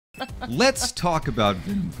let's talk about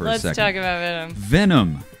Venom for a second. Let's talk about Venom.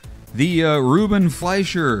 Venom, the Ruben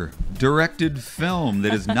Fleischer directed film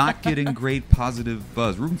that is not getting great positive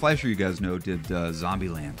buzz. Ruben Fleischer, you guys know, did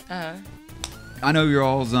Zombieland. I know you're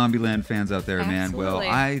all Zombieland fans out there, man. Well,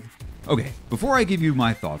 okay, before I give you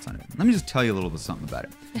my thoughts on it, let me just tell you a little bit something about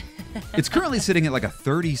it. It's currently sitting at like a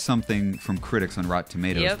 30-something from critics on Rotten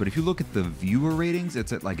Tomatoes, but if you look at the viewer ratings,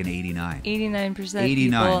 it's at like an 89. 89%.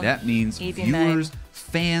 89. People. That means 89. viewers,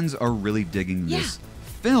 fans are really digging this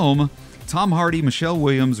film. Tom Hardy, Michelle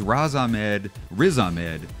Williams, Riz Ahmed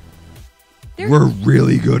were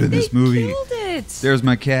really good in this movie. Killed it. There's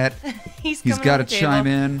my cat. He's got to chime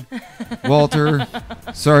in. Walter,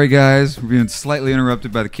 sorry guys, we're being slightly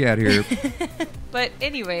interrupted by the cat here. But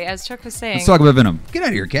anyway, as Chuck was saying, Let's talk about Venom. Get out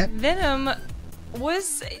of here, cat. Venom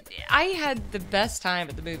was... I had the best time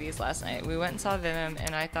at the movies last night. We went and saw Venom,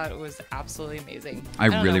 and I thought it was absolutely amazing. I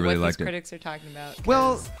don't really, know really what liked these it. critics are talking about.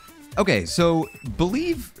 Well, okay, so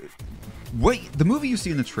believe... What the movie you see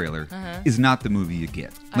in the trailer is not the movie you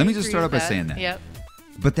get. Let me just start out by saying that. Yep.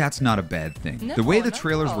 But that's not a bad thing. No, the way the not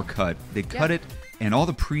trailers at all. were cut, they cut it, and all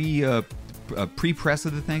the pre-press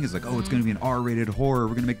of the thing is like, oh, it's going to be an R-rated horror.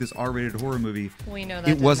 We're going to make this R-rated horror movie. We know that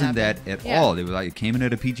it didn't wasn't happen. that at all. It was like it came in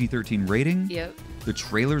at a PG-13 rating. Yep. The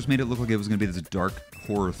trailers made it look like it was going to be this dark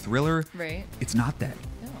horror thriller. Right. It's not that.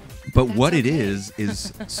 No. But That's what it okay. is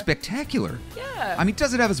spectacular. Yeah. I mean,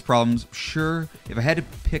 does it have its problems? Sure. If I had to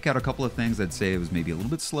pick out a couple of things, I'd say it was maybe a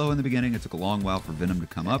little bit slow in the beginning. It took a long while for Venom to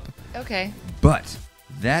come up. Okay. But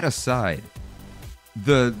that aside,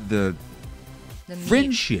 the meat.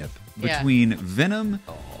 friendship between Venom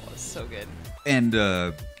Oh, it's so good. and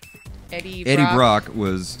Eddie Brock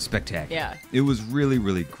was spectacular. Yeah. It was really,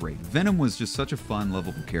 really great. Venom was just such a fun,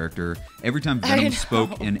 lovable character. Every time Venom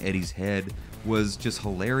spoke in Eddie's head was just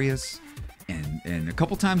hilarious and a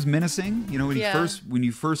couple times menacing. You know, when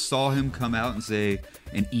you first saw him come out and say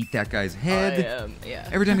and eat that guy's head.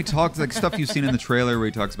 Every time he talks, like stuff you've seen in the trailer where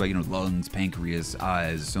he talks about, you know, lungs, pancreas,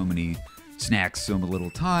 eyes, so many snacks, so little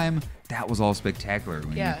time. That was all spectacular.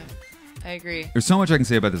 I agree. There's so much I can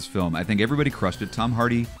say about this film. I think everybody crushed it. Tom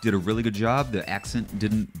Hardy did a really good job. The accent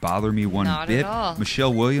didn't bother me one Not bit. at all.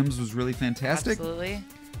 Michelle Williams was really fantastic. Absolutely.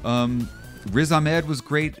 Riz Ahmed was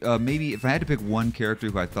great. Maybe if I had to pick one character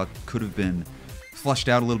who I thought could have been flushed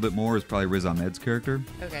out a little bit more, is probably Riz Ahmed's character.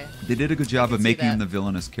 Okay. They did a good job can of see making him that. the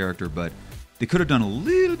villainous character, but they could have done a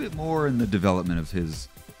little bit more in the development of his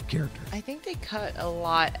character. I think they cut a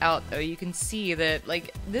lot out, though. You can see that,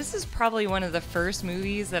 like, this is probably one of the first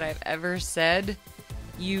movies that I've ever said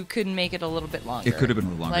you could make it a little bit longer. It could have been a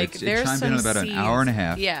little longer. Like, It chimed in at about an hour and a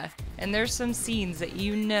half. Yeah, and there's some scenes that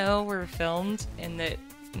you know were filmed and that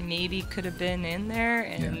maybe could have been in there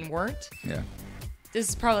and weren't. Yeah. This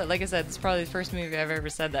is probably, like I said, this is probably the first movie I've ever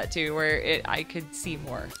said that to, where I could see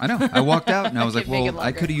more. I know. I walked out and I was like, Could make it well, I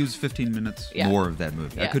longer. could have used 15 minutes Yeah. more of that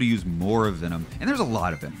movie. I Yeah. could have used more of Venom. And there's a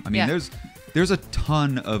lot of Venom. I mean, Yeah. there's a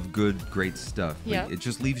ton of good, great stuff. Like, Yeah. it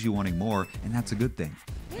just leaves you wanting more, and that's a good thing.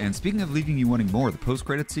 And speaking of leaving you wanting more, the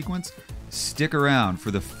post-credit sequence, stick around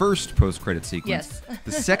for the first post-credit sequence. Yes.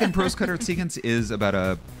 The second post-credit sequence is about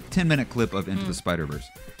a 10-minute clip of Into the Spider-Verse.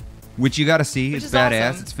 Which you got to see. Which It's is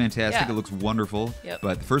badass. awesome. It's fantastic. Yeah. It looks wonderful. Yep.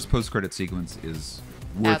 But the first post-credit sequence is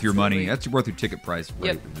worth your money. Absolutely. That's worth your ticket price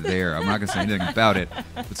right Yep. there. I'm not going to say anything about it.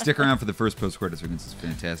 But stick around for the first post-credit sequence. It's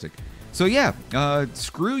fantastic. So yeah,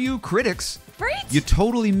 screw you critics. Right? You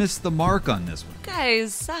totally missed the mark on this one.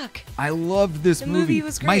 guys suck. I loved this The movie. movie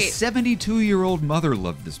was My great. 72-year-old mother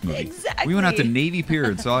loved this movie. Exactly. We went out to Navy Pier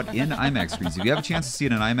and saw it in IMAX screens. If you have a chance to see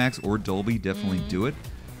it in IMAX or Dolby, definitely do it.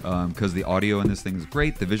 Because the audio in this thing is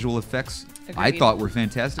great. The visual effects, I Agreed. thought, were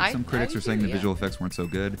fantastic. I Some critics would are saying too, the yeah. visual effects weren't so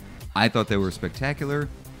good. I thought they were spectacular.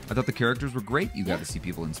 I thought the characters were great. You got Yeah. to see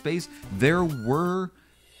people in space. There were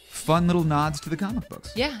fun little nods to the comic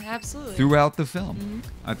books Yeah, absolutely. throughout the film.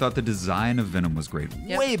 I thought the design of Venom was great.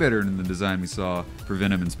 Yep. Way better than the design we saw for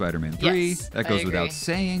Venom in Spider-Man 3. Yes, that I goes agree. without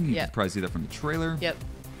saying. You Yep. can probably see that from the trailer. Yep.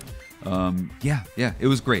 Yeah, it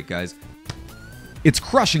was great, guys. It's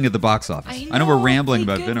crushing at the box office. I know we're know, rambling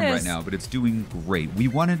thank about Venom right goodness. now, but it's doing great. We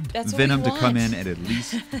wanted That's what Venom we to come want. in at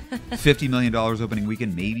least $50 million opening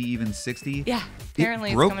weekend, maybe even 60. Yeah, apparently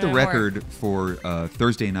it it's broke coming the in more. record for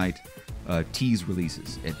Thursday night tease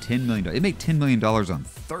releases at $10 million. It made $10 million on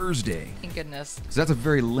Thursday. Thank goodness. So that's a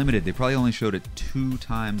very limited. They probably only showed it 2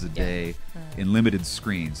 times a day in limited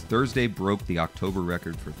screens. Thursday broke the October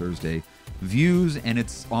record for Thursday views, and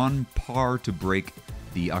it's on par to break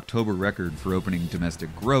the October record for opening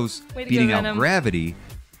domestic gross, Way to beating go, out Venom. Gravity.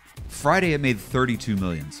 Friday it made $32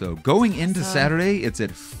 million. So going into Saturday, it's at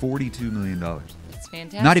 $42 million. It's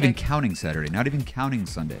fantastic. Not even counting Saturday. Not even counting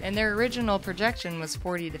Sunday. And their original projection was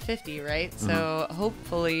 40 to 50, right? So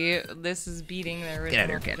hopefully this is beating their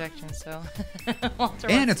original projection. So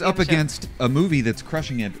and it's up against a movie that's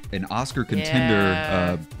crushing it, an Oscar contender.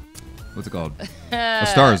 Yeah. What's it called? A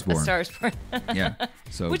Star Is Born. A Star Is Born. Yeah.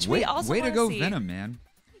 So Which we also way to wanna go, see. Venom, man.